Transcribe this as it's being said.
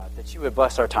that you would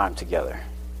bless our time together.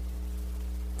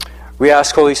 We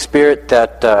ask, Holy Spirit,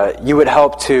 that you would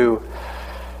help to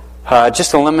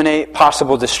just eliminate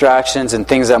possible distractions and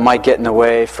things that might get in the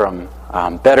way from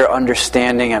better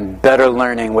understanding and better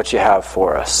learning what you have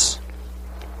for us.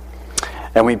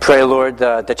 And we pray, Lord,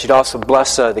 that you'd also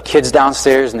bless the kids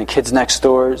downstairs and the kids next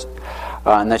doors,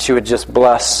 and that you would just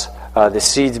bless the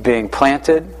seeds being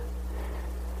planted.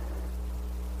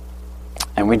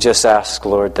 And we just ask,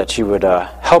 Lord, that you would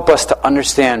help us to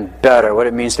understand better what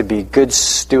it means to be good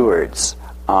stewards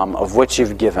of what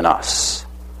you've given us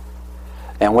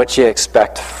and what you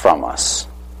expect from us.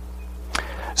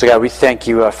 So, God, we thank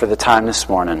you for the time this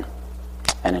morning.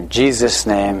 And in Jesus'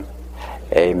 name,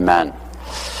 amen.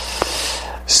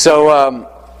 So,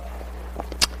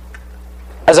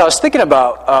 as I was thinking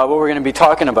about what we're going to be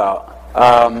talking about,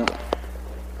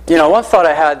 one thought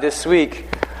I had this week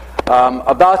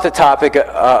about the topic,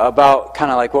 about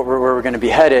kind of like where we're going to be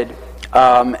headed,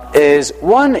 is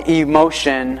one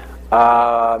emotion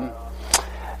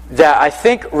that I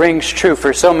think rings true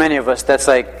for so many of us that's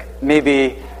like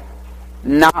maybe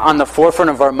not on the forefront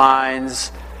of our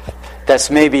minds, that's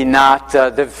maybe not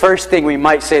the first thing we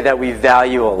might say that we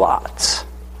value a lot.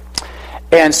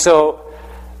 And so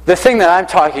the thing that I'm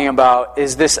talking about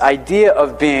is this idea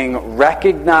of being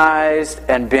recognized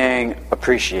and being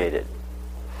appreciated.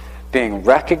 Being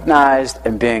recognized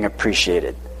and being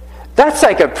appreciated. That's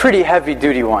like a pretty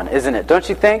heavy-duty one, isn't it? Don't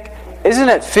you think? Isn't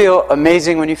it feel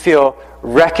amazing when you feel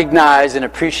recognized and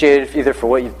appreciated either for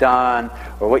what you've done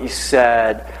or what you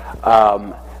said?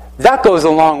 That goes a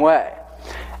long way.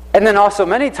 And then also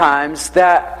many times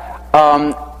that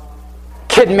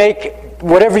can make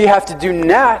whatever you have to do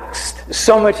next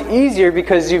so much easier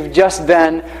because you've just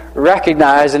been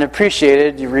recognized and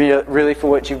appreciated really for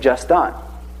what you've just done.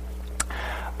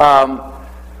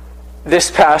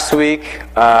 This past week,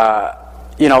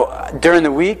 during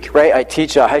the week, right, I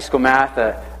teach high school math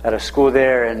at a school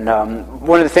there, and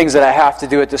one of the things that I have to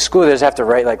do at the school is I have to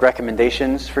write like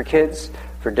recommendations for kids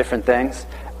for different things.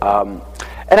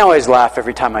 And I always laugh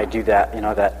every time I do that,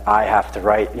 that I have to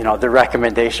write, the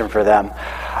recommendation for them.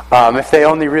 If they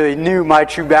only really knew my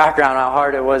true background, how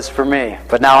hard it was for me.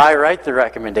 But now I write the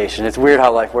recommendation. It's weird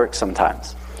how life works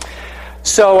sometimes.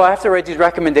 So I have to write these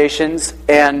recommendations,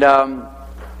 and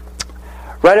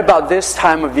right about this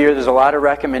time of year, there's a lot of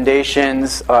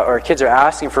recommendations, or kids are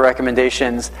asking for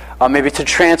recommendations, maybe to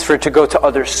transfer to go to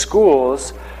other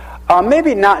schools.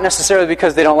 Maybe not necessarily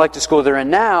because they don't like the school they're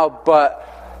in now,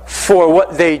 but for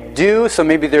what they do. So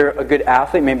maybe they're a good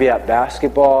athlete, maybe at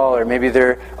basketball, or maybe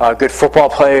they're a good football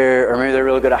player, or maybe they're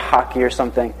really good at hockey or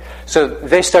something. So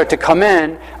they start to come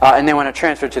in, and they want to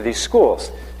transfer to these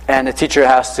schools. And the teacher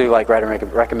has to write a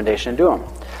recommendation to them.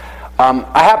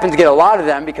 I happen to get a lot of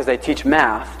them because I teach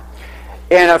math.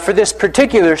 And for this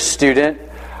particular student,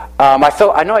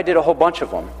 I know I did a whole bunch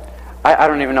of them. I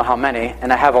don't even know how many.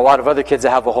 And I have a lot of other kids that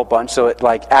have a whole bunch, so it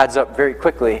adds up very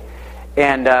quickly.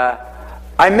 And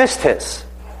I missed his.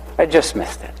 I just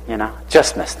missed it,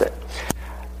 just missed it.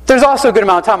 There's also a good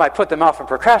amount of time I put them off and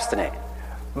procrastinate.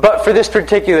 But for this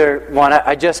particular one,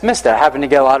 I just missed it. I happened to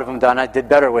get a lot of them done. I did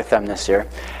better with them this year.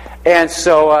 And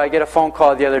so I get a phone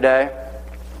call the other day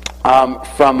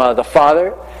from the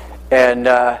father, and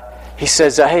he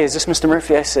says, hey, is this Mr.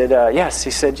 Murphy? I said, yes. He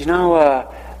said,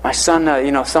 my son,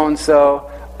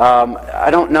 so-and-so, I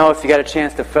don't know if you got a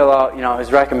chance to fill out,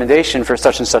 his recommendation for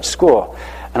such and such school.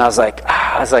 And I was like,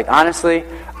 honestly,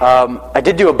 I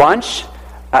did do a bunch.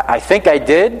 I think I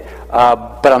did,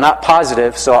 but I'm not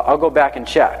positive, so I'll go back and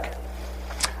check.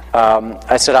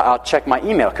 I said, I'll check my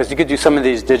email, because you could do some of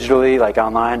these digitally,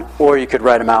 online, or you could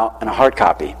write them out in a hard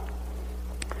copy.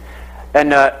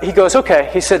 And he goes, okay.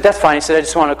 He said, that's fine. He said, I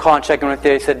just want to call and check in with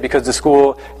you. He said, because the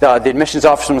school, the admissions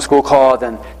officer from the school called,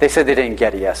 and they said they didn't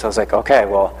get it yet. So I was like, okay,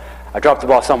 well, I dropped the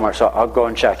ball somewhere, so I'll go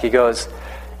and check. He goes,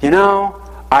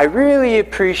 I really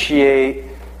appreciate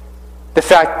the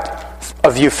fact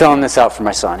of you filling this out for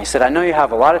my son. He said, I know you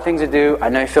have a lot of things to do. I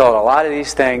know you fill out a lot of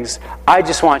these things. I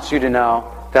just want you to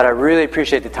know that I really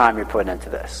appreciate the time you're putting into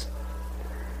this.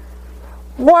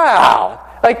 Wow!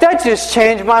 That just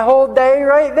changed my whole day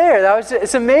right there.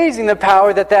 It's amazing the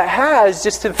power that has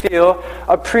just to feel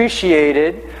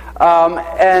appreciated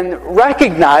and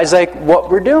recognize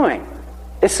what we're doing.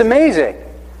 It's amazing.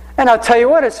 And I'll tell you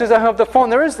what, as soon as I hung up the phone,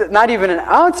 there was not even an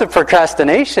ounce of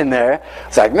procrastination there.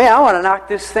 It's like, man, I want to knock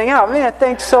this thing out. Man,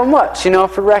 thanks so much,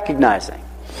 for recognizing.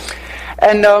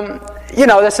 And,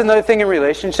 that's another thing in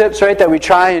relationships, right, that we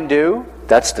try and do.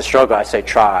 That's the struggle. I say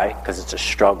try because it's a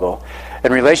struggle.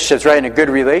 In relationships, right, in a good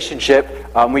relationship,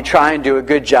 we try and do a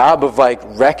good job of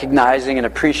recognizing and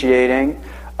appreciating,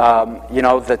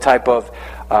 the type of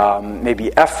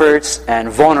maybe efforts and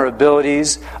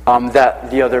vulnerabilities that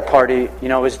the other party,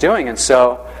 is doing. And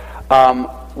so,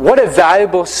 what a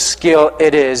valuable skill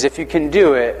it is, if you can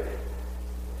do it,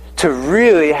 to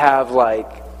really have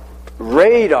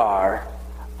radar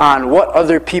on what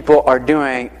other people are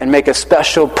doing and make a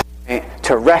special point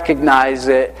to recognize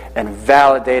it and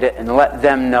validate it and let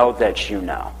them know that you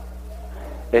know.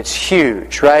 It's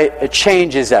huge, right? It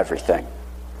changes everything.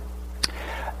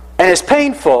 And it's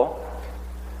painful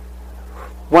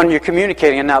when you're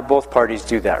communicating and not both parties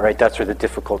do that, right? That's where the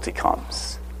difficulty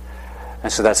comes.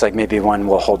 And so that's maybe one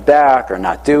will hold back or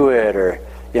not do it, or,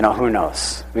 who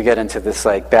knows? We get into this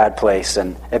bad place,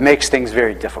 and it makes things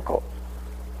very difficult.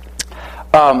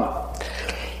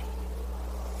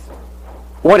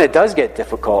 When it does get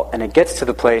difficult and it gets to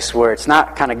the place where it's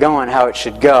not kind of going how it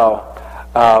should go,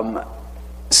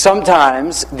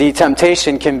 sometimes the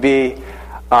temptation can be,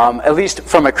 at least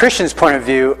from a Christian's point of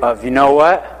view, of, you know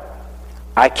what?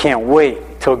 I can't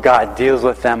wait till God deals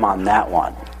with them on that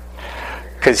one.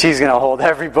 Because He's going to hold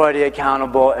everybody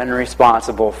accountable and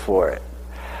responsible for it.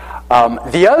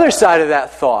 The other side of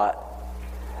that thought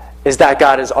is that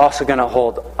God is also going to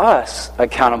hold us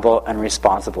accountable and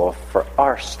responsible for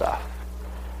our stuff.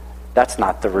 That's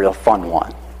not the real fun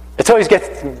one. It's always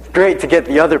great to get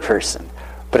the other person,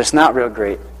 but it's not real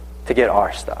great to get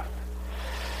our stuff.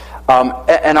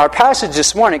 And our passage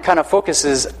this morning kind of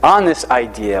focuses on this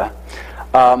idea.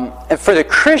 And for the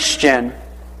Christian,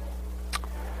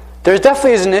 there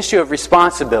definitely is an issue of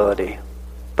responsibility,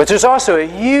 but there's also a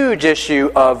huge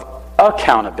issue of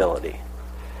accountability.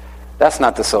 That's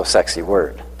not the so sexy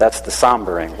word. That's the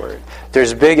sombering word.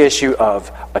 There's a big issue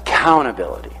of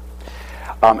accountability.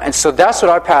 And so that's what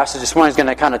our passage this morning is going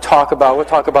to kind of talk about. We'll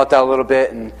talk about that a little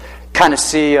bit and kind of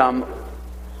see all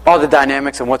the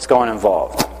dynamics and what's going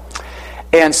involved.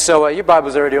 And so your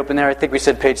Bible's already open there. I think we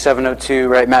said page 702,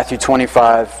 right? Matthew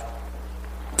 25.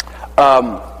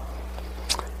 And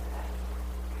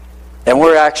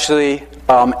we're actually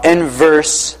in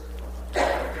verse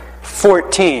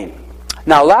 14.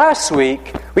 Now, last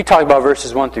week, we talked about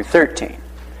verses 1 through 13.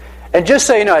 And just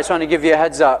so you know, I just want to give you a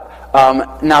heads up.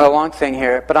 Not a long thing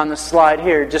here, but on the slide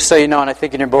here, just so you know, and I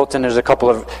think in your bulletin there's a couple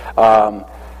of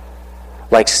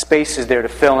spaces there to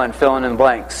fill in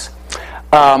blanks.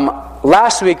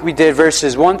 Last week we did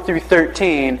verses 1 through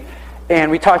 13,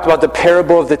 and we talked about the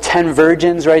parable of the 10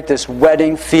 virgins, right? This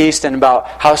wedding feast, and about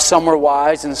how some were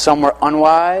wise and some were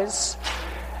unwise.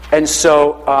 And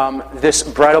so this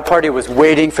bridal party was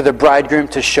waiting for the bridegroom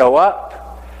to show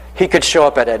up. He could show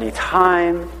up at any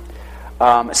time.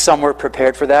 Some were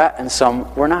prepared for that, and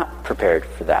some were not prepared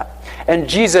for that. And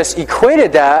Jesus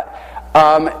equated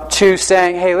that to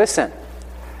saying, hey, listen,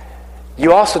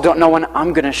 you also don't know when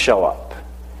I'm going to show up.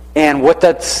 And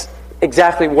that's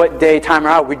exactly what day, time, or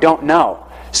hour, we don't know.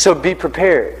 So be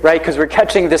prepared, right? Because we're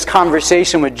catching this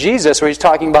conversation with Jesus where He's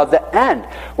talking about the end.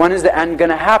 When is the end going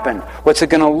to happen? What's it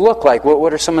going to look like?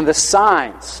 What are some of the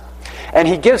signs? And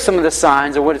He gives some of the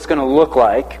signs of what it's going to look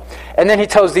like. And then He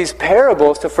tells these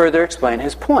parables to further explain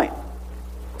His point.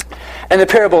 And the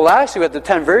parable last week with the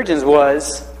 10 virgins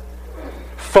was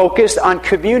focused on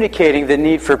communicating the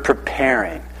need for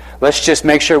preparing. Let's just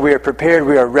make sure we are prepared,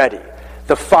 we are ready.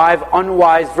 The 5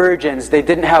 unwise virgins, they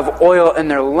didn't have oil in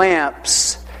their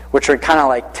lamps, which are kind of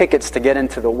like tickets to get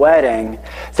into the wedding.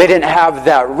 They didn't have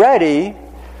that ready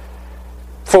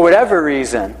for whatever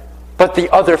reason. But the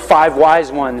other 5 wise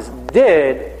ones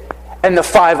did. And the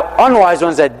 5 unwise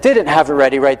ones that didn't have it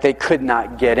ready, right, they could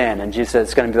not get in. And Jesus said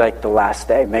it's going to be like the last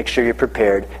day. Make sure you're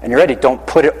prepared and you're ready. Don't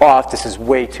put it off. This is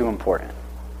way too important.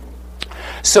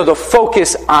 So the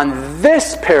focus on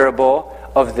this parable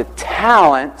of the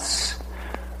talents,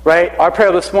 right, our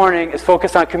parable this morning is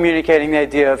focused on communicating the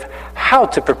idea of how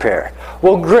to prepare.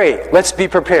 Well, great. Let's be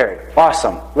prepared.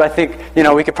 Awesome. I think,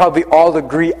 we could probably all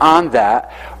agree on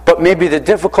that. But maybe the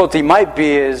difficulty might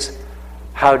be is,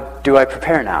 how do I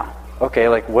prepare now? Okay,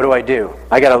 what do I do?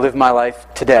 I got to live my life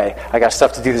today. I got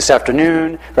stuff to do this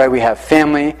afternoon, right? We have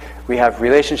family, we have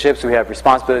relationships, we have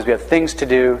responsibilities, we have things to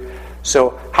do.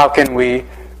 So how can we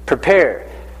prepare?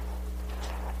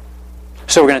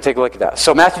 So we're going to take a look at that.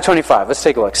 So Matthew 25, let's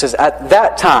take a look. It says, at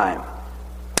that time,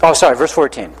 verse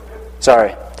 14.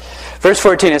 Verse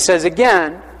 14, it says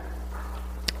again,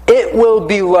 it will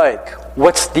be like,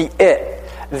 what's the it?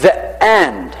 The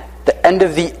end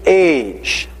of the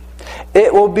age.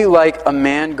 It will be like a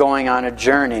man going on a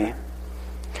journey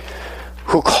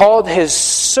who called his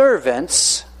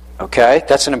servants. Okay,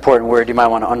 that's an important word. You might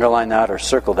want to underline that or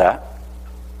circle that.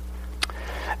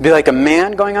 It'd be like a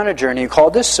man going on a journey who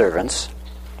called his servants,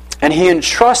 and he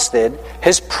entrusted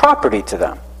his property to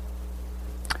them.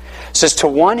 It says, to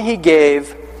one he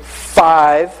gave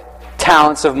 5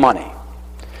 talents of money.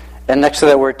 And next to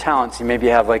that word talents, you maybe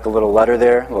have like a little letter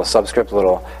there, a little subscript, a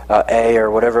little A or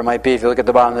whatever it might be. If you look at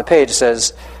the bottom of the page, it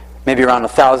says maybe around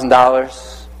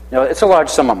 $1,000. It's a large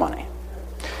sum of money.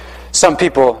 Some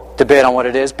people debate on what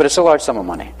it is, but it's a large sum of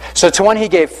money. So to one he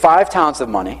gave 5 talents of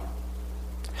money,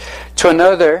 to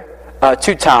another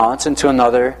 2 talents, and to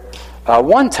another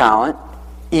 1 talent,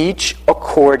 each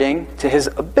according to his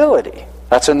ability.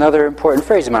 That's another important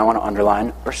phrase you might want to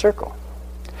underline or circle.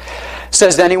 It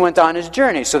says, then he went on his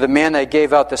journey. So the man that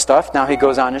gave out the stuff, now he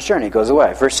goes on his journey, goes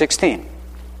away. Verse 16.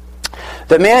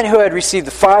 The man who had received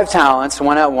the 5 talents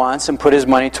went at once and put his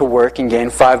money to work and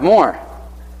gained 5 more.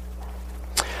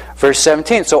 Verse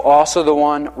 17. So also the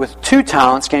one with 2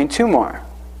 talents gained 2 more.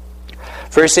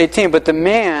 Verse 18. But the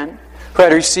man who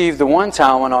had received the 1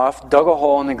 talent went off, dug a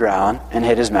hole in the ground, and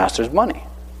hid his master's money.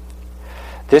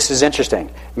 This is interesting.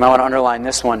 You might want to underline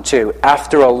this one too.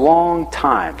 After a long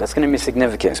time, that's going to be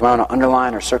significant. So you might want to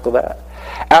underline or circle that.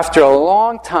 After a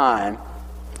long time,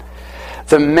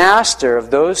 the master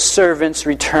of those servants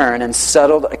returned and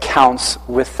settled accounts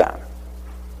with them.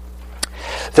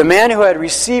 The man who had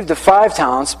received the 5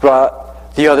 talents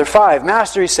brought the other 5.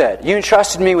 Master, he said, you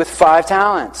entrusted me with 5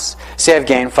 talents. See, I've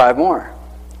gained 5 more.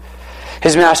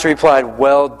 His master replied,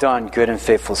 well done, good and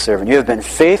faithful servant. You have been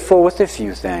faithful with a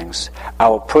few things. I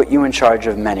will put you in charge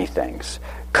of many things.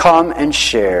 Come and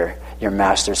share your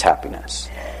master's happiness.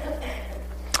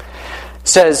 It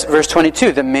says, verse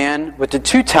 22, the man with the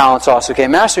 2 talents also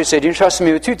came. Master, he said, you entrusted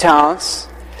me with 2 talents.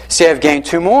 See, I've gained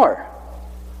 2 more.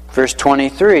 Verse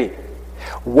 23,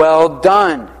 well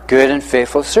done, good and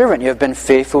faithful servant. You have been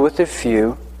faithful with a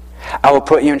few. I will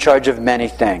put you in charge of many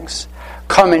things.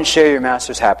 Come and share your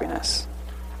master's happiness.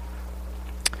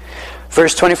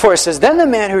 Verse 24 says, then the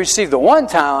man who received the 1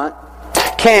 talent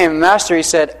came. Master, he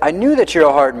said, I knew that you're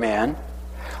a hard man,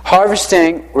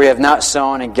 harvesting where you have not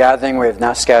sown and gathering where you have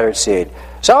not scattered seed.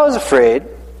 So I was afraid,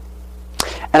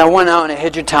 and I went out and I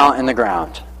hid your talent in the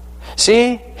ground.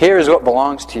 See, here is what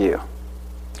belongs to you.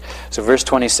 So verse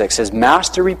 26 says,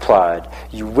 Master replied,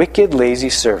 you wicked, lazy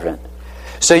servant.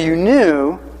 So you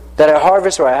knew that I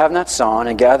harvest where I have not sown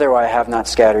and gather where I have not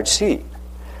scattered seed.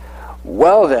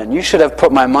 Well then, you should have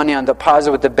put my money on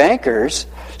deposit with the bankers,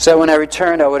 so that when I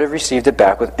returned I would have received it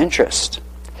back with interest.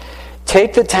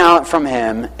 Take the talent from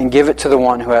him and give it to the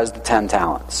one who has the 10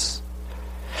 talents.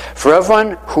 For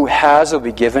everyone who has will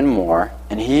be given more,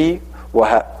 and he will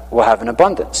have an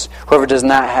abundance. Whoever does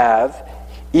not have,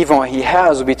 even what he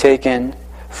has will be taken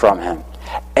from him.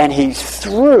 And he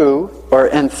throw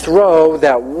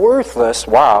that worthless,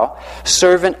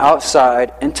 servant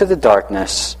outside into the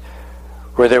darkness,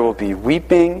 where there will be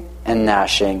weeping and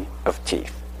gnashing of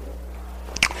teeth.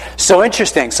 So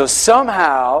interesting. So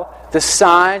somehow the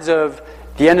signs of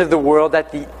the end of the world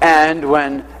at the end,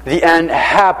 when the end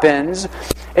happens,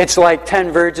 it's like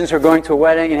 10 virgins who are going to a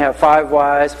wedding and have 5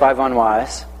 wise, 5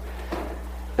 unwise.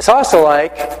 It's also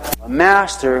like a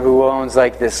master who owns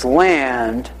like this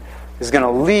land is going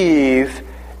to leave,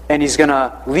 and he's going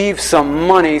to leave some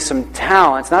money, some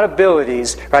talents, not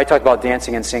abilities. Right? I talked about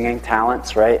dancing and singing,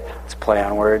 talents, right? Let's play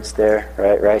on words there,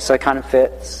 right? So it kind of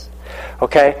fits.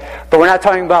 Okay? But we're not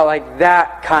talking about like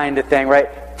that kind of thing,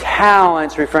 right?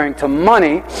 Talents referring to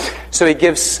money. So he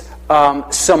gives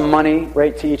some money,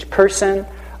 right, to each person.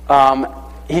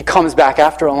 He comes back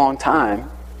after a long time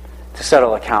to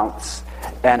settle accounts.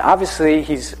 And obviously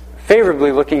he's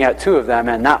favorably looking at 2 of them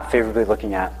and not favorably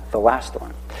looking at the last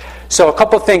one. So a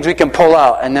couple things we can pull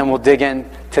out, and then we'll dig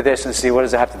into this and see what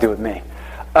does it have to do with me.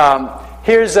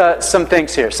 Here's some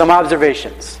things here, some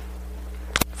observations.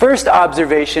 First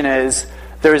observation is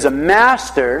there is a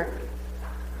master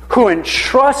who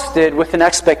entrusted with an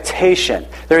expectation.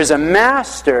 There is a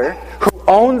master who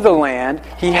owned the land.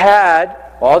 He had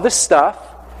all the stuff.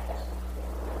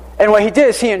 And what he did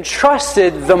is he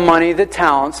entrusted the money, the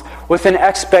talents, with an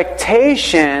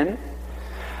expectation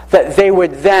that they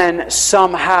would then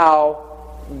somehow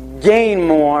gain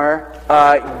more,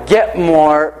 get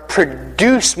more,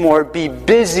 produce more, be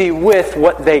busy with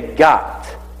what they got.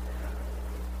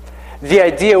 The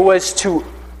idea was to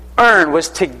earn, was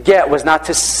to get, was not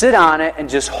to sit on it and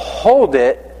just hold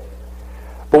it,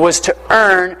 but was to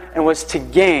earn and was to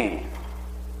gain.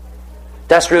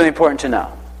 That's really important to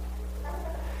know.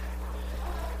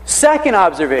 Second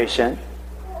observation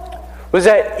was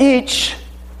that each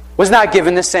was not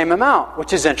given the same amount,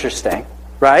 which is interesting,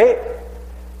 right?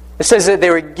 It says that they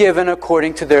were given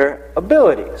according to their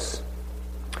abilities.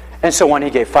 And so one he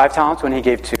gave 5 talents, one he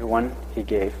gave 2, one he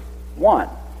gave 1.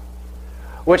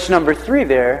 Which number 3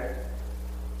 there,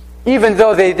 even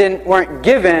though they weren't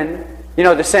given,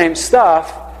 the same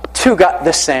stuff, 2 got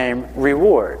the same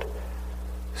reward.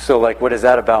 So, like, what is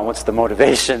that about? What's the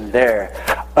motivation there?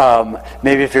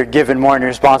 Maybe if you're given more and you're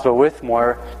responsible with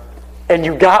more, and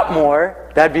you got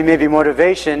more, that'd be maybe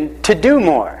motivation to do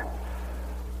more.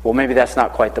 Well, maybe that's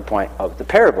not quite the point of the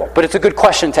parable. But it's a good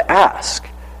question to ask,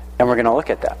 and we're going to look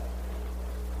at that.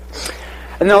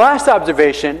 And the last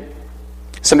observation,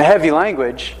 some heavy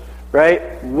language,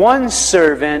 right? One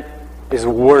servant is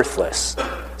worthless.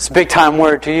 It's a big-time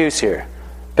word to use here.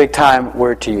 Big-time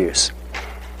word to use.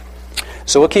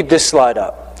 So we'll keep this slide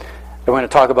up. We're going to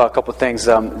talk about a couple things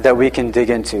that we can dig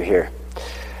into here.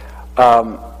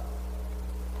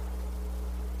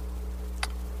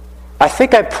 I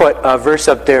think I put a verse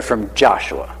up there from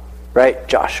Joshua, right?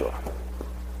 Joshua.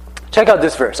 Check out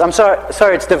this verse. I'm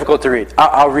sorry it's difficult to read.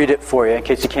 I'll read it for you in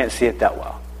case you can't see it that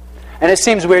well. And it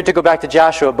seems weird to go back to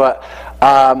Joshua, but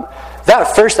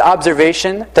that first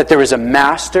observation that there was a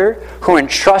master who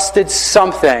entrusted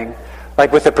something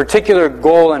like with a particular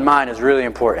goal in mind is really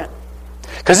important.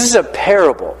 Because this is a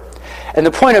parable. And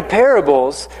the point of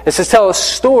parables is to tell a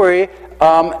story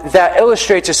that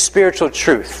illustrates a spiritual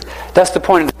truth. That's the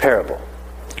point of the parable.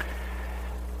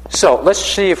 So let's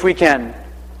see if we can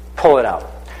pull it out.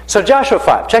 So Joshua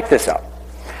 5, check this out.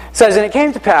 It says, "And it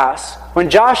came to pass, when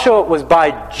Joshua was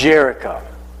by Jericho."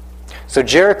 So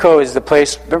Jericho is the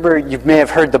place, remember you may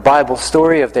have heard the Bible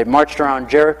story of they marched around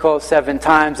Jericho 7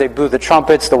 times, they blew the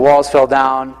trumpets, the walls fell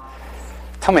down.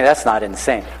 Tell me that's not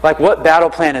insane. Like, what battle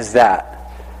plan is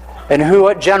that? And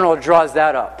what general draws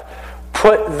that up?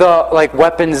 Put the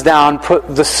weapons down,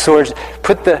 put the swords,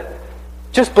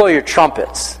 just blow your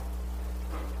trumpets.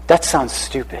 That sounds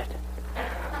stupid.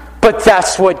 But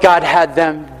that's what God had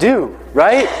them do,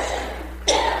 right?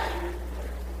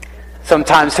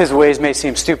 Sometimes his ways may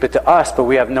seem stupid to us, but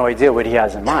we have no idea what he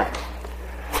has in mind.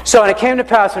 So, "And it came to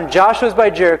pass when Joshua was by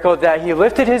Jericho that he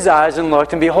lifted his eyes and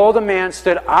looked, and behold, a man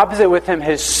stood opposite with him,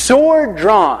 his sword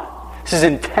drawn." This is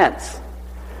intense.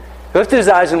 He lifted his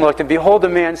eyes and looked, and behold, a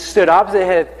man stood opposite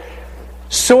him,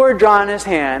 sword drawn in his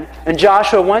hand. And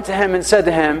Joshua went to him and said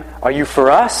to him, "Are you for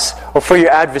us or for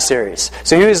your adversaries?"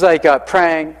 So he was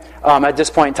praying at this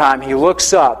point in time. He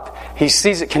looks up. He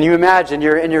sees it. Can you imagine?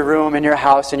 You're in your room, in your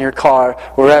house, in your car,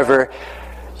 wherever.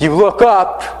 You look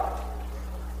up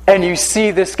and you see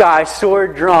this guy,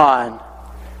 sword drawn.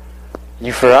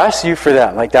 You for us? You for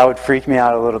them? Like, that would freak me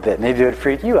out a little bit. Maybe it would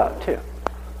freak you out too.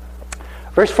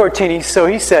 Verse 14, so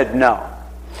he said, "No.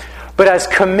 But as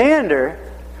commander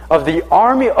of the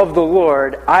army of the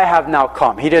Lord, I have now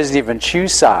come." He doesn't even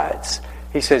choose sides.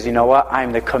 He says, "You know what? I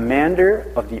am the commander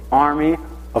of the army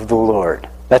of the Lord."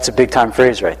 That's a big-time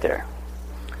phrase right there.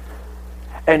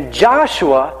 "And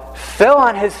Joshua fell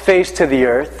on his face to the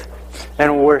earth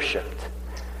and worshipped,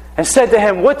 and said to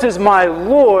him, 'What does my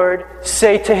Lord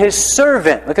say to his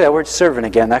servant?'" Look at that word servant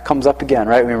again. That comes up again,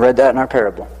 right? We read that in our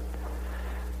parable.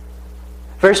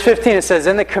 Verse 15, it says,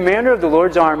 "Then the commander of the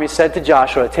Lord's army said to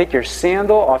Joshua, 'Take your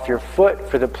sandal off your foot,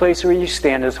 for the place where you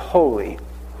stand is holy.'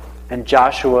 And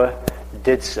Joshua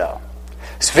did so."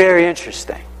 It's very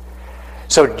interesting.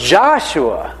 So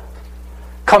Joshua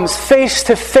comes face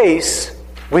to face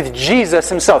with Jesus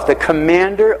himself, the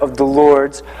commander of the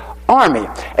Lord's army.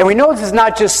 And we know this is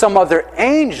not just some other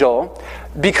angel,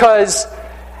 because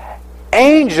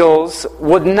angels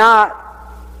would not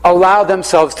allow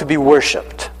themselves to be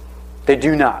worshipped. They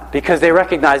do not, because they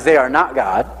recognize they are not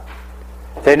God.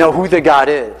 They know who the God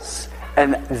is,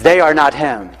 and they are not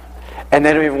him. And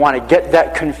they don't even want to get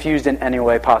that confused in any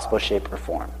way possible, shape, or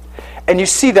form. And you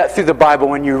see that through the Bible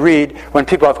when you read, when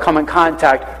people have come in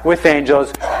contact with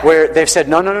angels, where they've said,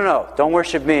 no, don't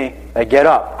worship me. Like, get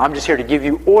up. I'm just here to give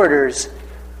you orders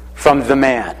from the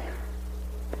man.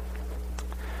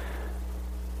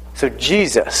 So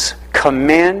Jesus,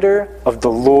 commander of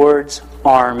the Lord's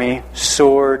army,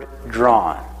 sword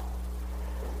drawn.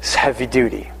 It's heavy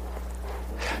duty.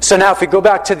 So now if we go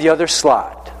back to the other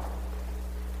slide.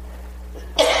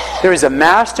 There is a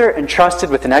master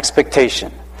entrusted with an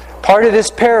expectation. Part of this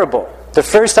parable, the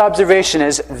first observation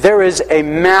is there is a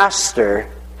master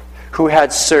who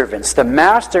had servants. The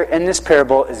master in this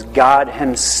parable is God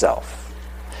himself.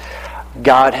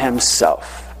 God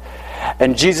himself.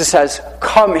 And Jesus has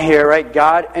come here, right?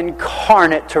 God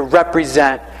incarnate to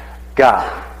represent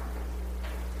God.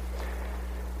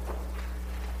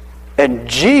 And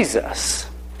Jesus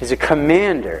is a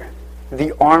commander,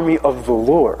 the army of the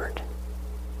Lord.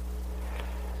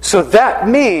 So that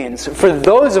means for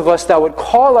those of us that would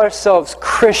call ourselves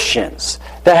Christians,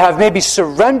 that have maybe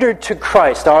surrendered to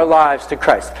Christ, our lives to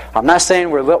Christ. I'm not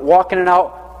saying we're walking it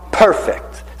out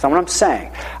perfect. That's not what I'm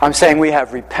saying. I'm saying we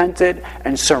have repented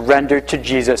and surrendered to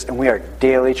Jesus, and we are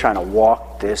daily trying to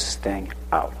walk this thing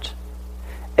out.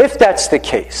 If that's the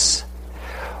case,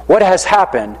 what has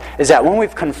happened is that when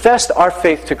we've confessed our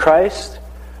faith to Christ,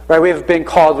 right, we have been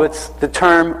called with the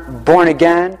term born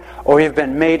again, or we have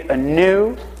been made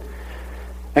anew,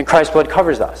 and Christ's blood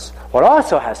covers us. What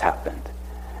also has happened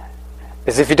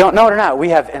is, if you don't know it or not, we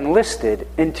have enlisted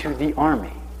into the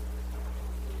army.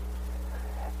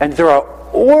 And there are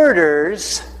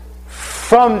orders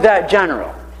from that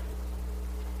general.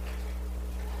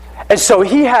 And so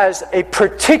he has a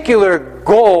particular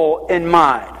goal in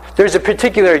mind. There's a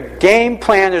particular game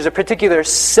plan, there's a particular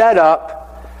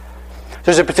setup,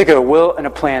 there's a particular will and a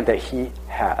plan that he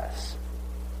has.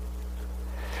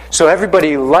 So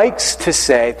everybody likes to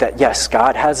say that, yes,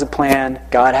 God has a plan,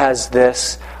 God has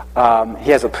this,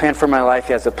 He has a plan for my life,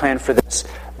 He has a plan for this.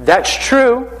 That's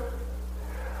true,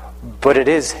 but it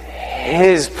is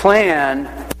His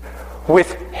plan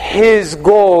with His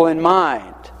goal in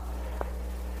mind.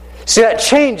 See, that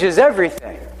changes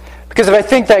everything. Because if I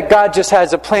think that God just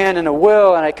has a plan and a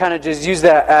will, and I kind of just use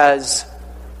that as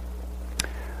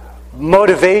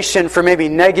motivation for maybe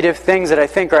negative things that I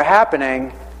think are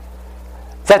happening,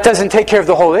 that doesn't take care of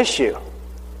the whole issue.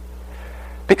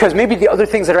 Because maybe the other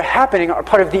things that are happening are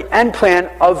part of the end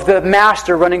plan of the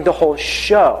master running the whole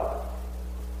show.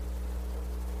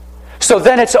 So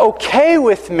then it's okay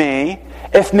with me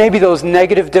if maybe those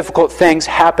negative, difficult things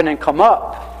happen and come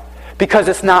up. Because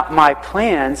it's not my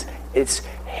plans, it's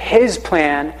His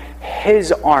plan,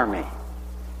 His army.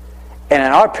 And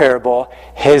in our parable,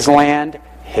 His land,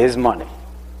 His money.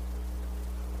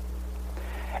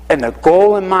 And the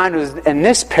goal in mind was, in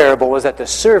this parable, was that the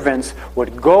servants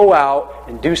would go out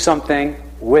and do something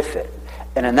with it.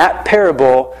 And in that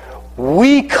parable,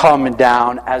 we come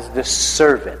down as the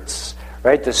servants.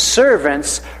 Right? The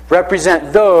servants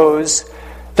represent those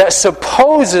that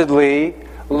supposedly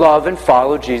love and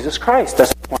follow Jesus Christ.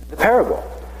 That's the point of the parable.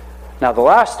 Now the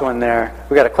last one there,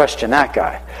 we got to question that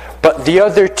guy. But the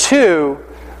other two,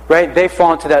 right, they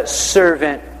fall into that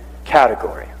servant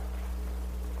category.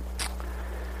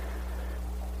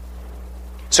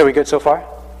 So we good so far?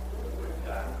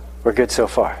 We're good so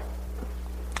far.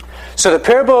 So the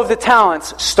parable of the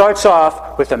talents starts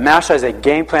off with the master has a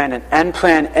game plan, an end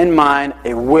plan in mind,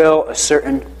 a will, a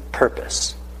certain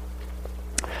purpose.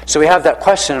 So we have that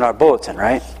question in our bulletin,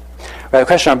 right? We have a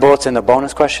question in our bulletin, the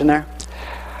bonus question there.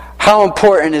 How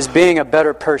important is being a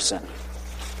better person?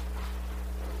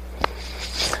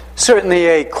 Certainly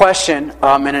a question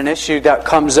and an issue that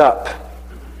comes up.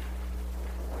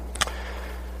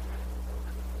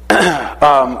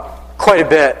 Quite a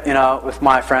bit, with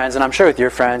my friends, and I'm sure with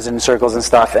your friends in circles and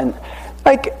stuff. And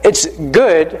it's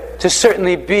good to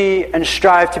certainly be and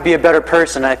strive to be a better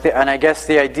person. And I guess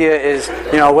the idea is,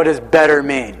 what does better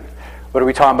mean? What are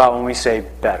we talking about when we say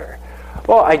better?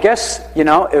 Well, I guess,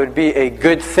 it would be a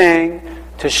good thing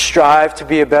to strive to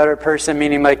be a better person,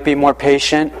 meaning be more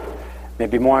patient,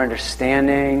 maybe more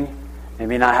understanding,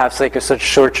 maybe not have such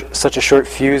a short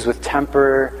fuse with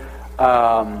temper,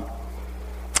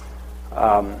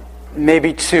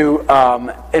 maybe to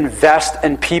invest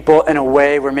in people in a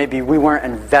way where maybe we weren't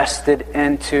invested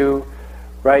into,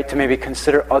 right? To maybe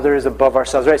consider others above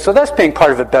ourselves, right? So that's being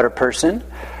part of a better person,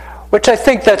 which I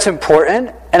think that's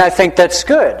important, and I think that's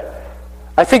good.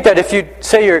 I think that if you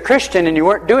say you're a Christian and you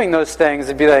weren't doing those things,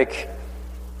 it'd be like,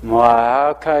 well,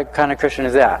 how kind of Christian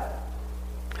is that?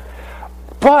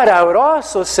 But I would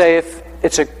also say if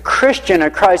it's a Christian, a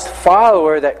Christ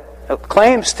follower that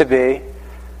claims to be,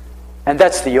 and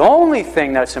that's the only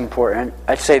thing that's important,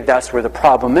 I'd say that's where the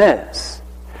problem is.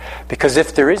 Because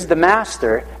if there is the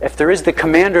master, if there is the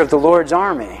commander of the Lord's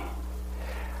army,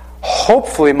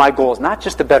 hopefully my goal is not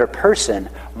just a better person.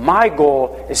 My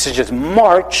goal is to just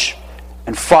march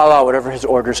and follow out whatever his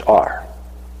orders are.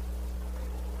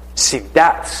 See,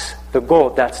 that's the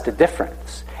goal. That's the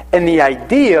difference. And the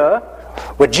idea,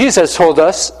 what Jesus told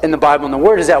us in the Bible and the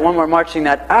Word, is that when we're marching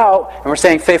that out and we're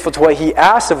staying faithful to what He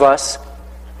asks of us,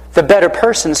 the better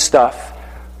person stuff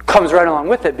comes right along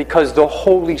with it, because the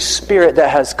Holy Spirit that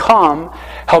has come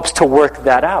helps to work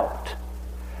that out.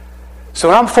 So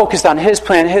when I'm focused on His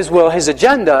plan, His will, His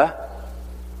agenda,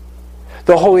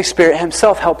 the Holy Spirit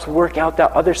Himself helps work out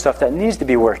that other stuff that needs to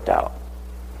be worked out.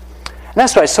 And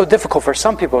that's why it's so difficult for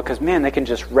some people, because, man, they can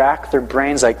just rack their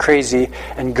brains like crazy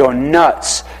and go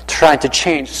nuts trying to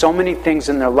change so many things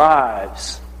in their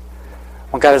lives.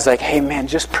 When God is like, hey, man,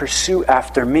 just pursue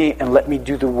after me and let me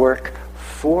do the work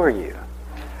for you.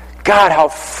 God, how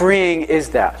freeing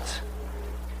is that?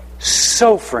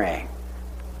 So freeing.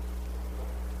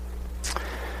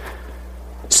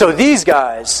 So these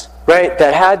guys, right,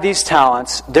 that had these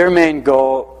talents, their main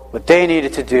goal, what they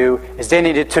needed to do is they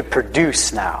needed to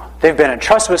produce now. They've been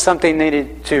entrusted with something they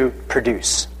needed to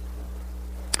produce.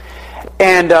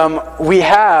 And we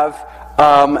have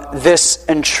this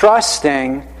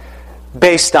entrusting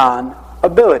based on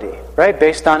ability, right?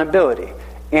 Based on ability.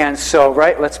 And so,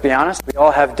 right, let's be honest, we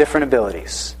all have different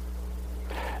abilities.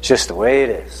 It's just the way it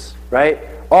is, right?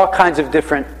 All kinds of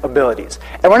different abilities.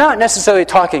 And we're not necessarily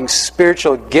talking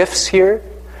spiritual gifts here.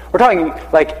 We're talking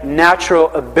like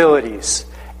natural abilities.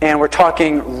 And we're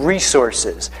talking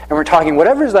resources. And we're talking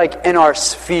whatever's like in our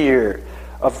sphere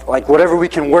of like whatever we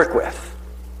can work with.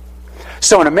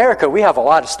 So in America, we have a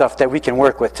lot of stuff that we can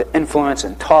work with to influence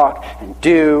and talk and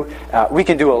do. We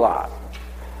can do a lot.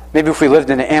 Maybe if we lived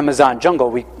in the Amazon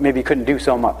jungle, we maybe couldn't do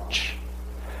so much.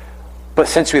 But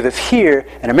since we live here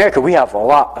in America, we have a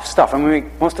lot of stuff. I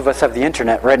mean, most of us have the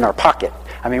internet right in our pocket.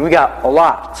 I mean, we got a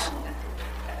lot.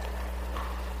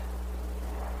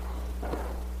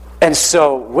 And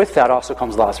so with that also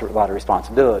comes a lot of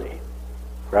responsibility,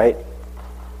 right?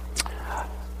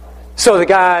 So the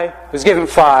guy was given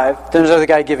 5, then there's another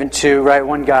guy given 2, right?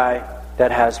 One guy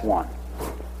that has 1.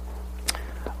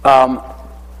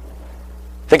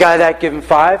 The guy that given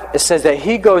 5, it says that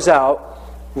he goes out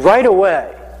right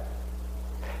away.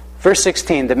 Verse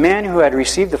 16, the man who had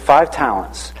received the 5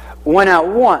 talents went at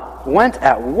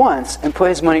once and put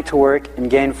his money to work and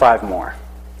gained 5 more.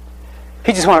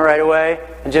 He just went right away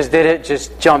and just did it,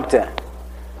 just jumped in.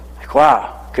 Like,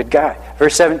 wow, good guy.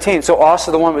 Verse 17, so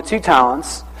also the one with 2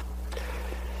 talents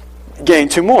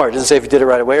gained 2 more. It doesn't say if he did it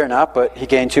right away or not, but he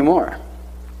gained 2 more.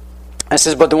 It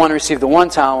says, but the one who received the 1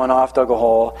 talent went off, dug a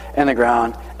hole in the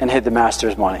ground, and hid the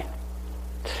master's money.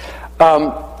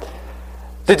 The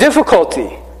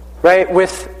difficulty, right,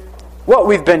 with what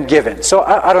we've been given. So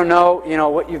I don't know,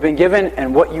 what you've been given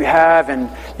and what you have and,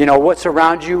 what's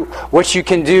around you, what you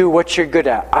can do, what you're good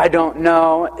at. I don't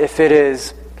know if it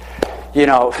is,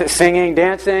 singing,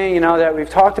 dancing, that we've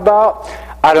talked about.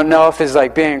 I don't know if it's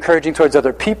like being encouraging towards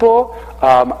other people.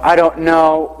 I don't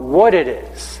know what it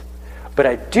is. But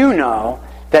I do know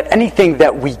that anything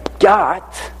that we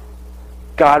got,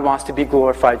 God wants to be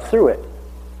glorified through it.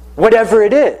 Whatever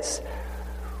it is.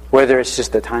 Whether it's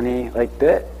just a tiny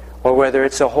bit or whether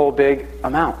it's a whole big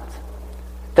amount.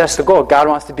 That's the goal. God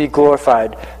wants to be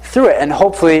glorified through it. And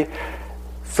hopefully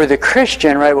for the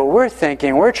Christian, right, what we're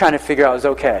thinking, we're trying to figure out is,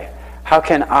 okay, how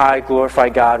can I glorify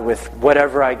God with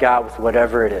whatever I got, with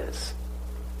whatever it is?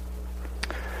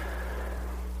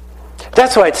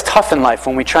 That's why it's tough in life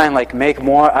when we try and make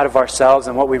more out of ourselves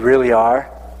than what we really are.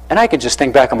 And I can just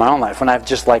think back on my own life when I've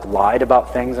just lied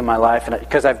about things in my life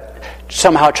because I've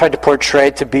somehow tried to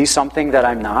portray to be something that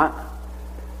I'm not.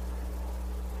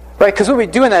 Right? Because what we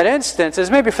do in that instance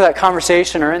is maybe for that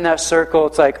conversation or in that circle,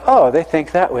 it's like, oh, they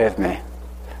think that way of me.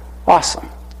 Awesome.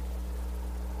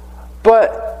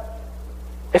 But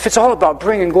if it's all about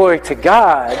bringing glory to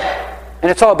God, and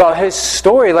it's all about His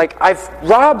story, I've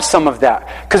robbed some of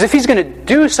that. Because if He's going to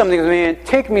do something with me and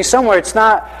take me somewhere, it's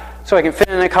not so I can fit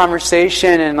in a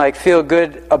conversation and feel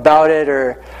good about it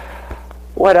or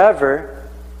whatever.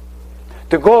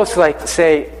 The goal is to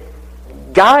say,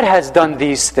 God has done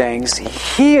these things,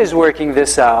 He is working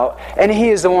this out, and He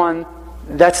is the one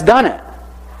that's done it.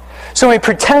 So when we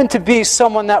pretend to be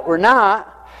someone that we're not,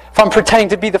 if I'm pretending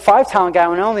to be the 5 talent guy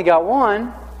when I only got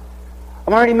 1,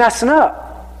 I'm already messing up.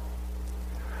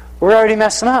 We're already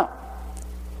messing up.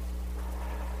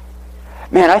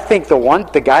 Man, I think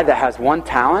the guy that has 1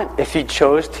 talent, if he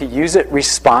chose to use it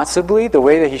responsibly, the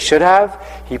way that he should have,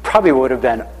 he probably would have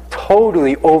been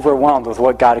totally overwhelmed with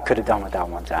what God could have done with that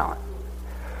 1 talent.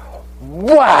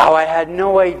 Wow, I had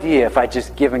no idea if I'd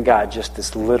just given God just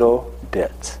this little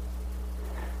bit.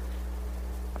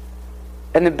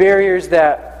 And the barriers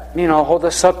that, hold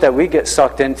us up, that we get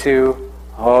sucked into,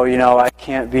 oh, I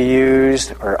can't be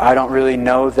used, or I don't really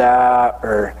know that,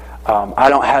 or I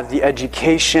don't have the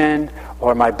education,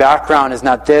 or my background is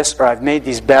not this, or I've made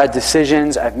these bad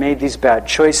decisions, I've made these bad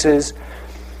choices.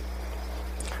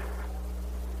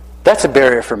 That's a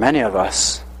barrier for many of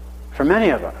us. For many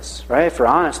of us, right? If we're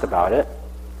honest about it.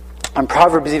 And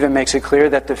Proverbs even makes it clear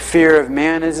that the fear of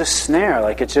man is a snare.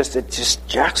 It just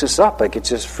jacks us up. It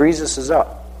just freezes us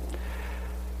up.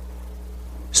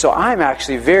 So I'm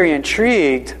actually very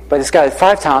intrigued by this guy with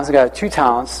 5 talents, the guy with 2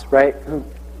 talents, right? Who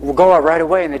will go out right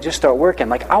away and they just start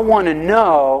working. I want to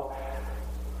know,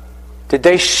 did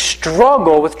they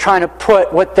struggle with trying to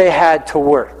put what they had to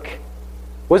work?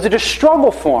 Was it a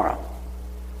struggle for them?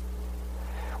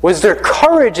 Was there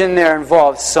courage in there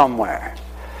involved somewhere?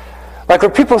 Were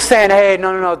people saying, hey,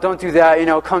 no, don't do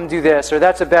that, come do this, or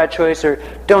that's a bad choice, or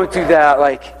don't do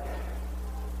that.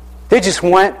 They just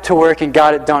went to work and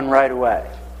got it done right away.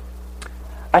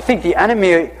 I think the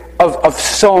enemy of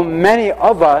so many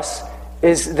of us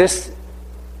is this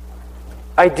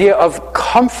idea of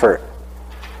comfort.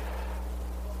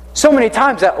 so many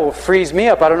times that will freeze me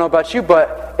up. I don't know about you,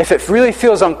 but if it really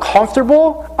feels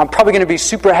uncomfortable, I'm probably going to be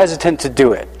super hesitant to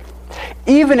do it.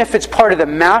 Even if it's part of the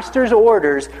master's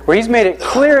orders, where he's made it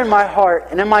clear in my heart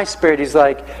and in my spirit, he's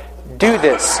like, do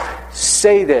this,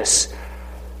 say this,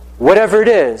 whatever it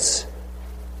is.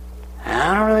 And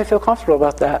I don't really feel comfortable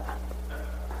about that.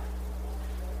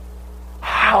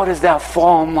 How does that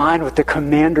fall in line with the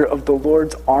commander of the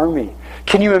Lord's army?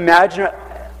 Can you imagine?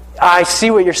 I see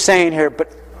what you're saying here,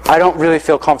 but I don't really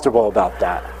feel comfortable about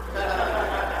that.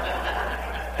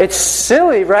 It's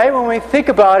silly, right, when we think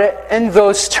about it in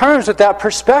those terms with that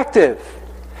perspective.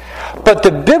 But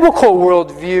the biblical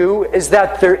worldview is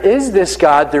that there is this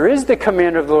God, there is the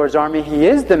commander of the Lord's army, He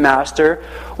is the master.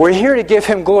 We're here to give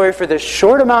Him glory for this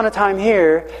short amount of time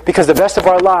here, because the best of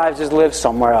our lives is lived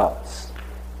somewhere else.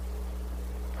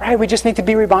 Right? We just need to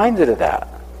be reminded of that.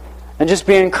 And just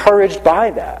be encouraged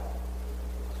by that.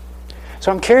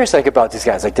 So I'm curious about these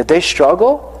guys. Did they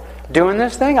struggle doing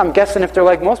this thing? I'm guessing if they're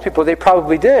like most people, they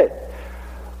probably did.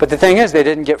 But the thing is, they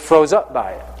didn't get froze up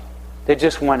by it. They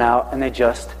just went out and they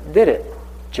just did it.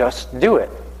 Just do it.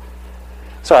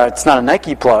 So it's not a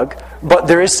Nike plug, but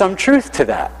there is some truth to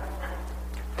that.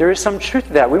 There is some truth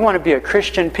to that. We want to be a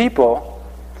Christian people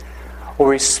where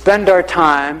we spend our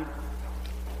time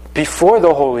before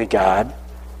the Holy God,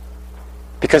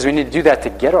 because we need to do that to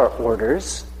get our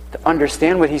orders, to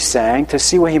understand what He's saying, to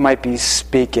see what He might be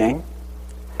speaking.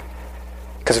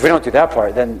 Because if we don't do that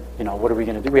part, then, what are we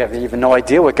going to do? We have even no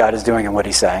idea what God is doing and what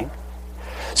He's saying.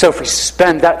 So if we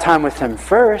spend that time with Him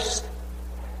first,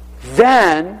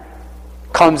 then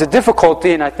comes a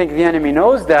difficulty, and I think the enemy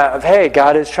knows that, of, hey,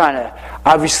 God is trying to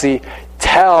obviously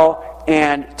tell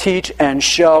and teach and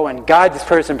show and guide this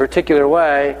person in a particular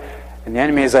way, and the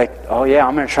enemy is like, oh yeah,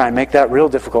 I'm going to try and make that real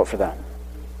difficult for them.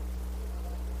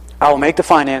 I will make the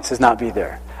finances not be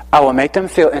there. I will make them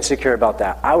feel insecure about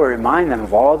that. I will remind them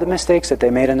of all the mistakes that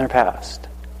they made in their past.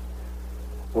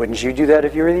 Wouldn't you do that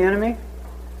if you were the enemy?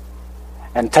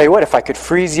 And tell you what, if I could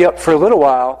freeze you up for a little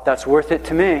while, that's worth it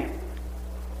to me.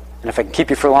 And if I can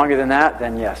keep you for longer than that,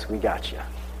 then yes, we got you.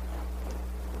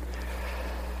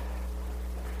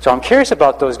 So I'm curious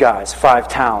about those guys. 5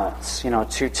 talents,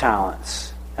 2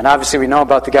 talents. And obviously we know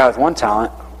about the guy with 1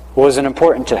 talent. What was it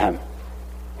important to him?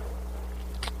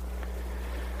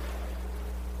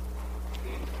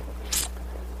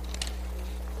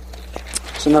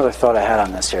 There's another thought I had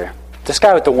on this here. This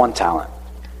guy with the 1 talent.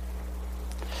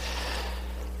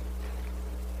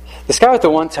 This guy with the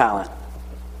 1 talent,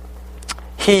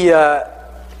 he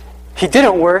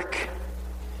didn't work,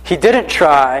 he didn't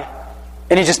try,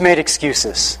 and he just made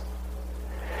excuses.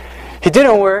 He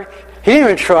didn't work, he didn't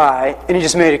even try, and he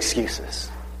just made excuses.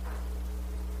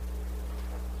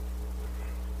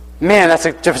 Man, that's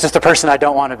just a person I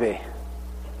don't want to be.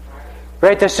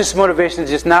 Right? That's just motivation to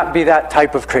just not be that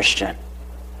type of Christian.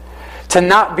 To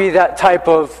not be that type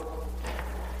of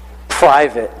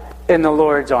private in the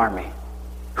Lord's army.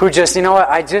 Who just,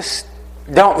 I just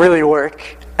don't really work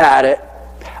at it.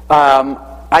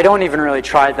 I don't even really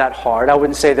try that hard. I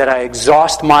wouldn't say that I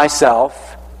exhaust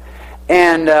myself.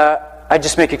 And I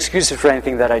just make excuses for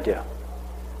anything that I do.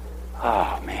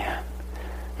 Oh, man.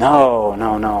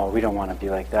 No. We don't want to be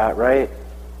like that, right?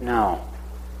 No.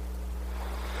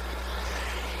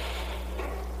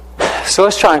 So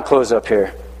let's try and close up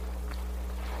here.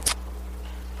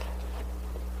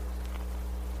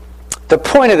 The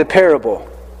point of the parable,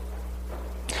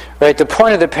 right? The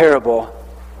point of the parable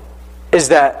is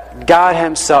that God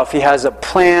Himself, He has a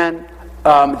plan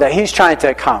that He's trying to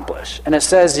accomplish. And it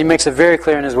says, He makes it very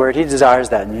clear in His Word, He desires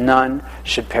that none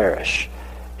should perish.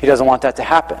 He doesn't want that to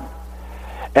happen.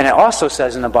 And it also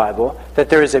says in the Bible that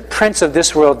there is a prince of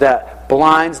this world that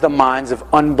blinds the minds of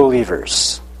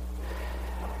unbelievers.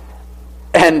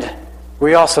 And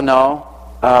we also know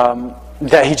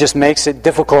that he just makes it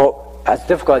difficult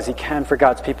as he can for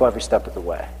God's people every step of the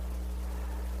way.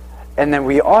 And then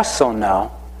we also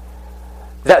know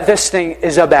that this thing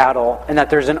is a battle and that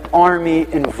there's an army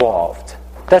involved.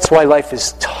 That's why life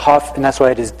is tough and that's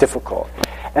why it is difficult.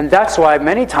 And that's why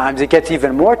many times it gets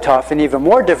even more tough and even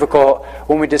more difficult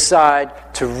when we decide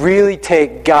to really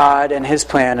take God and His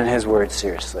plan and His word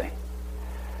seriously.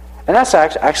 And that's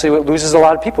actually what loses a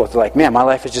lot of people. It's like, man, my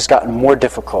life has just gotten more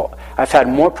difficult. I've had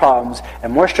more problems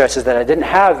and more stresses that I didn't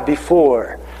have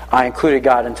before I included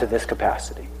God into this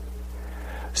capacity.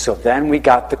 So then we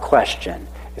got the question,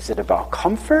 is it about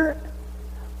comfort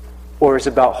or is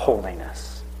it about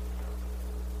holiness?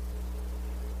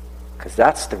 Because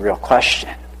that's the real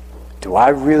question. Do I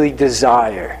really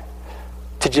desire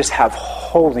to just have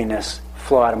holiness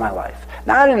flow out of my life?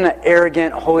 not in an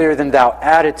arrogant, holier-than-thou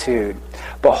attitude,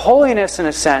 but holiness in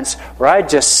a sense where I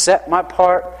just set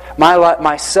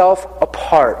myself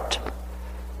apart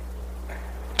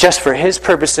just for His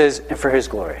purposes and for His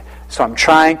glory. So we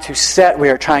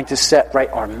are trying to set right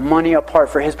our money apart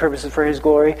for His purposes, for His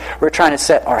glory. We're trying to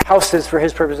set our houses for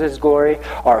His purposes, His glory.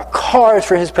 Our cars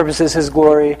for His purposes, His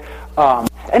glory.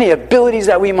 Any abilities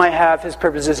that we might have, His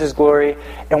purposes, His glory.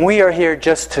 And we are here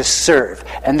just to serve.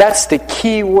 And that's the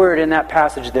key word in that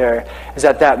passage there, is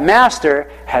that master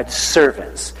had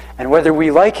servants. And whether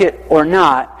we like it or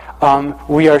not,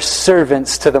 we are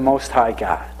servants to the Most High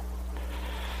God.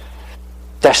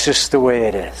 That's just the way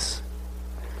it is.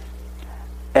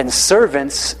 And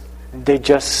servants, they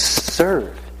just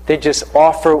serve. They just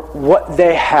offer what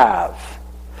they have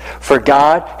for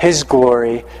God, His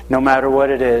glory, no matter what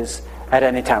it is, at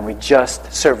any time. We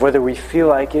just serve, whether we feel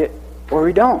like it or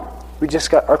we don't. We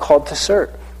just are called to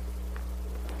serve.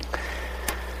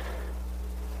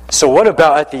 So what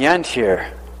about at the end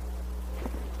here,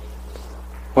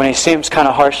 when he seems kind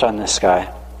of harsh on this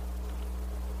guy?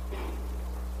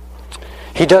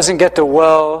 He doesn't get the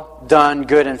well done,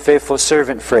 good and faithful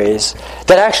servant phrase.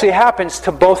 That actually happens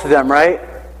to both of them, right?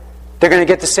 They're going to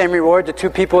get the same reward. The two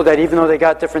people that, even though they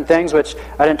got different things, which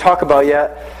I didn't talk about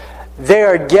yet, they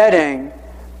are getting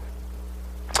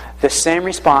the same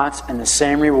response and the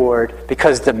same reward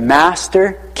because the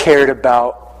master cared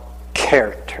about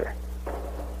character.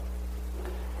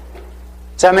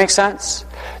 Does that make sense?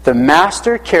 The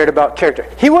master cared about character.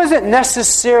 He wasn't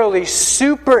necessarily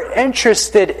super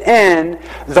interested in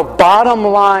the bottom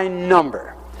line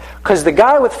number. Because the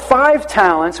guy with 5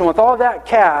 talents and with all that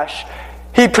cash,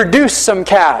 he produced some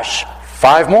cash,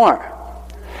 5 more.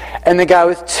 And the guy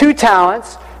with 2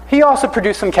 talents, he also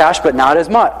produced some cash, but not as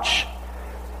much.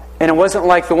 And it wasn't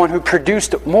like the one who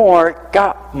produced more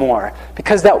got more.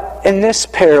 Because that in this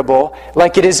parable,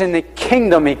 like it is in the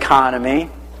kingdom economy,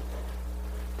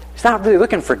 he's not really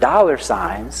looking for dollar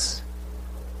signs.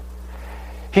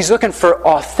 He's looking for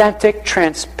authentic,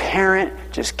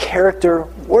 transparent, just character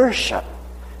worship.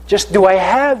 Just, do I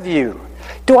have you?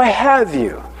 Do I have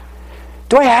you?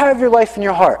 Do I have your life in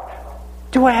your heart?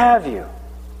 Do I have you?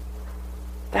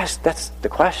 That's the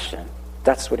question.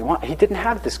 That's what he wants. He didn't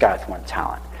have this guy with 1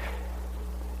 talent.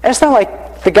 And it's not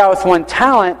like the guy with 1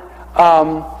 talent,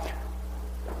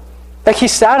 like he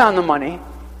sat on the money,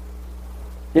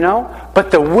 you know?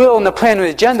 But the will and the plan and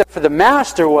the agenda for the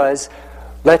master was,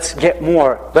 let's get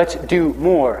more. Let's do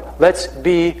more. Let's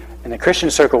be, in the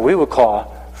Christian circle, we would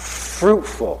call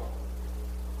fruitful.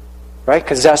 Right?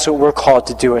 Because that's what we're called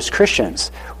to do as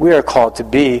Christians. We are called to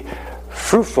be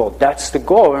fruitful. That's the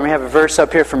goal. And we have a verse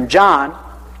up here from John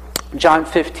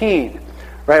 15.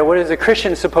 Right? What is a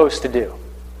Christian supposed to do?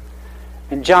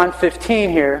 In John 15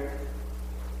 here,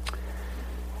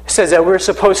 it says that we're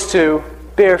supposed to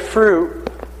bear fruit.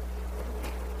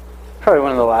 Probably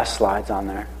one of the last slides on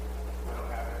there.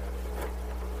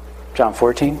 John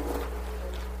 14?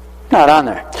 Not on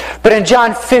there. But in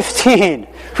John 15,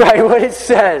 right, what it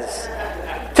says,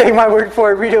 take my word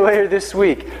for it, read it later this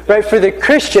week. Right, for the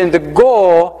Christian, the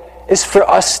goal is for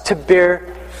us to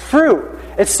bear fruit.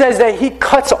 It says that he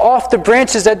cuts off the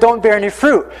branches that don't bear any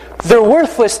fruit. They're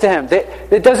worthless to him.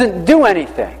 It doesn't do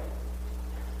anything.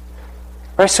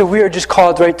 Right, so we are just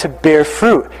called, right, to bear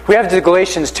fruit. We have the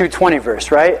Galatians 2:20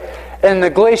 verse, right? And the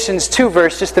Galatians 2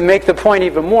 verse, just to make the point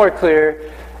even more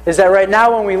clear, is that right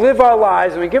now when we live our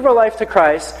lives, when we give our life to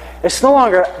Christ, it's no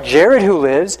longer Jared who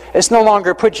lives. It's no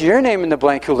longer put your name in the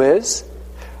blank who lives.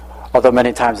 Although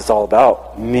many times it's all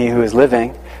about me who is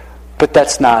living. But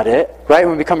that's not it. Right?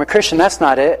 When we become a Christian, that's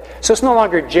not it. So it's no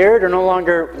longer Jared or no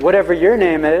longer whatever your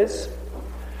name is.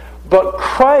 But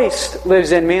Christ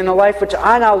lives in me, and the life which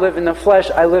I now live in the flesh,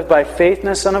 I live by faith in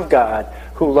the Son of God,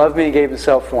 who loved me and gave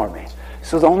Himself for me.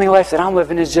 So the only life that I'm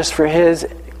living is just for His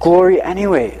glory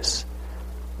anyways.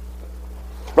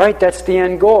 Right? That's the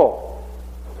end goal.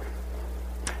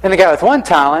 And the guy with 1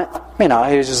 talent,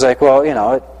 he was just like, well,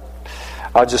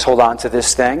 I'll just hold on to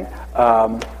this thing,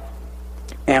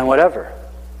 and whatever.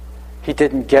 He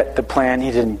didn't get the plan.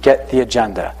 He didn't get the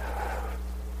agenda.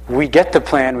 We get the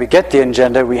plan. We get the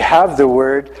agenda. We have the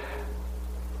word.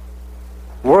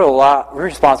 We're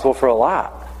responsible for a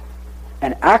lot.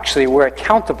 And actually, we're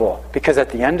accountable. Because at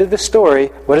the end of the story,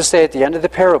 what does it say at the end of the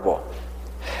parable?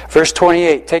 Verse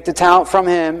 28, take the talent from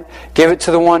him, give it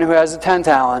to the one who has the 10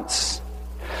 talents.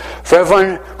 For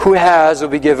everyone who has will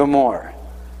be given more,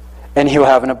 and he will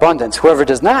have an abundance. Whoever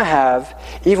does not have,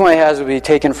 even what he has will be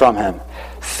taken from him.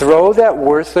 Throw that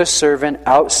worthless servant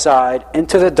outside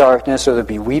into the darkness, or there will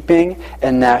be weeping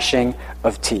and gnashing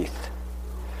of teeth.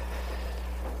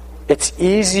 it's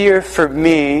easier for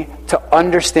me to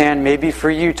understand, maybe for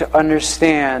you to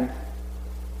understand,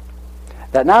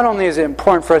 that not only is it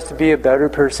important for us to be a better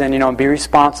person, and be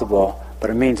responsible, but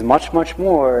it means much, much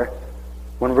more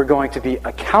when we're going to be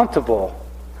accountable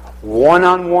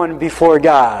one-on-one before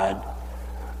God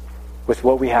with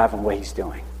what we have and what He's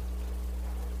doing.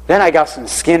 Then I got some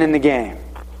skin in the game.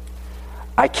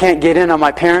 I can't get in on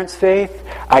my parents' faith.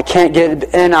 I can't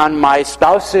get in on my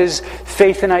spouse's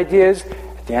faith and ideas.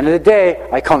 At the end of the day,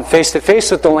 I come face to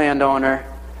face with the landowner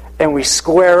and we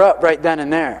square up right then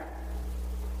and there.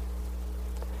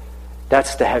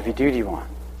 That's the heavy-duty one.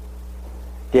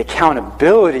 The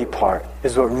accountability part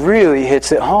is what really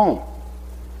hits it home.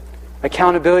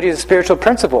 Accountability is a spiritual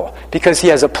principle because He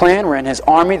has a plan. We're in His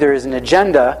army. There is an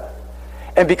agenda.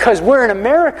 And because we're in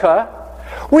America,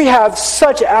 we have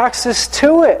such access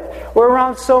to it. We're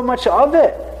around so much of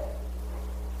it.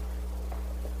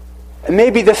 And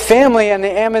maybe the family in the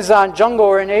Amazon jungle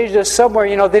or in Asia somewhere,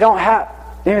 they don't have,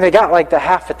 maybe they got like the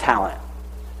half a talent.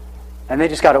 And they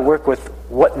just got to work with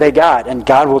what they got, and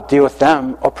God will deal with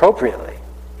them appropriately.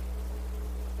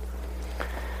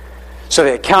 So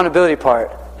the accountability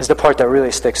part is the part that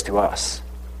really sticks to us.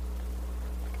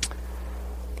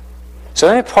 So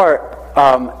the only part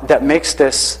that makes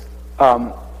this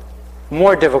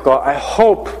more difficult, I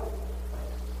hope,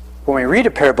 when we read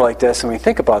a parable like this and we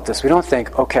think about this, we don't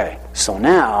think, okay, so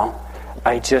now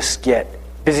I just get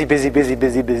busy,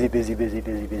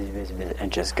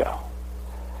 and just go.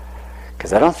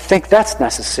 Because I don't think that's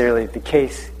necessarily the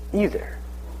case either.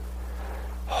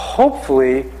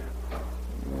 Hopefully,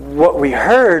 what we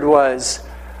heard was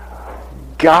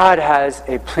God has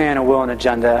a plan, a will, and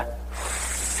agenda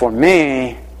for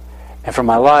me and for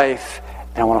my life,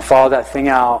 and I want to follow that thing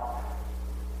out.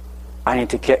 I need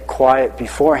to get quiet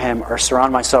before Him or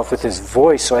surround myself with His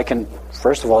voice so I can,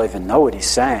 first of all, even know what He's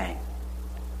saying.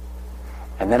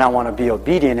 And then I want to be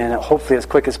obedient in it, hopefully as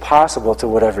quick as possible to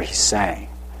whatever He's saying.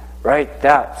 Right?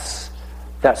 That's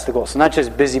the goal. So not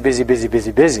just busy.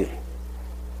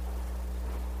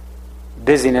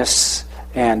 Busyness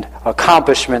and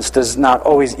accomplishments does not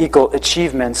always equal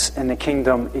achievements in the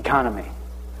kingdom economy.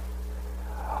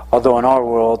 Although in our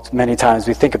world, many times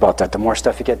we think about that. The more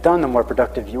stuff you get done, the more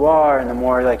productive you are, and the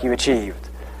more you achieved.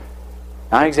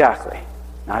 Not exactly.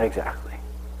 And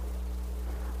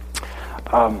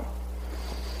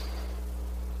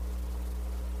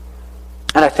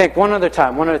I think one other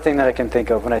thing that I can think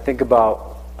of when I think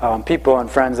about people and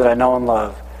friends that I know and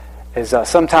love is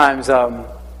sometimes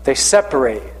they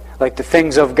separate the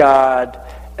things of God,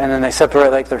 and then they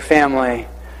separate their family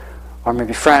or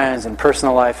maybe friends and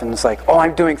personal life, and it's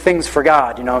I'm doing things for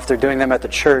God, if they're doing them at the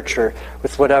church or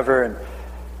with whatever. And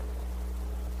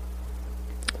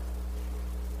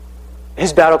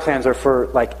His battle plans are for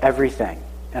everything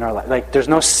in our life. There's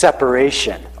no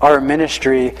separation. Our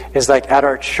ministry is at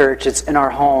our church, it's in our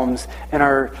homes, in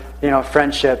our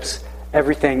friendships,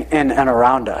 everything in and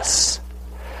around us.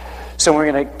 So when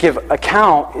we're going to give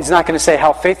account, He's not going to say,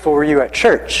 how faithful were you at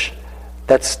church?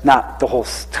 That's not the whole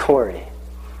story.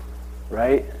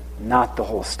 Right? Not the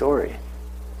whole story.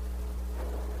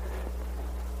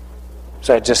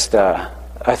 So I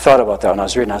thought about that when I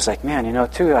was reading. I was like, man,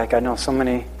 too, I know so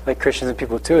many Christians and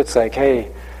people too. It's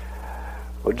hey,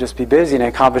 we'll just be busy and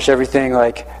accomplish everything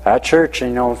at church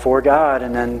and for God,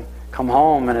 and then come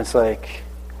home and it's what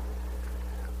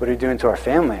are we doing to our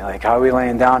family? How are we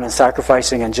laying down and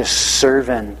sacrificing and just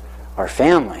serving our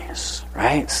families,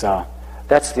 right? So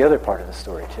that's the other part of the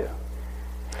story too.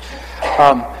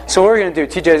 So what we're going to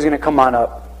do, TJ is going to come on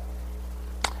up,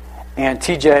 and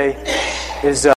TJ is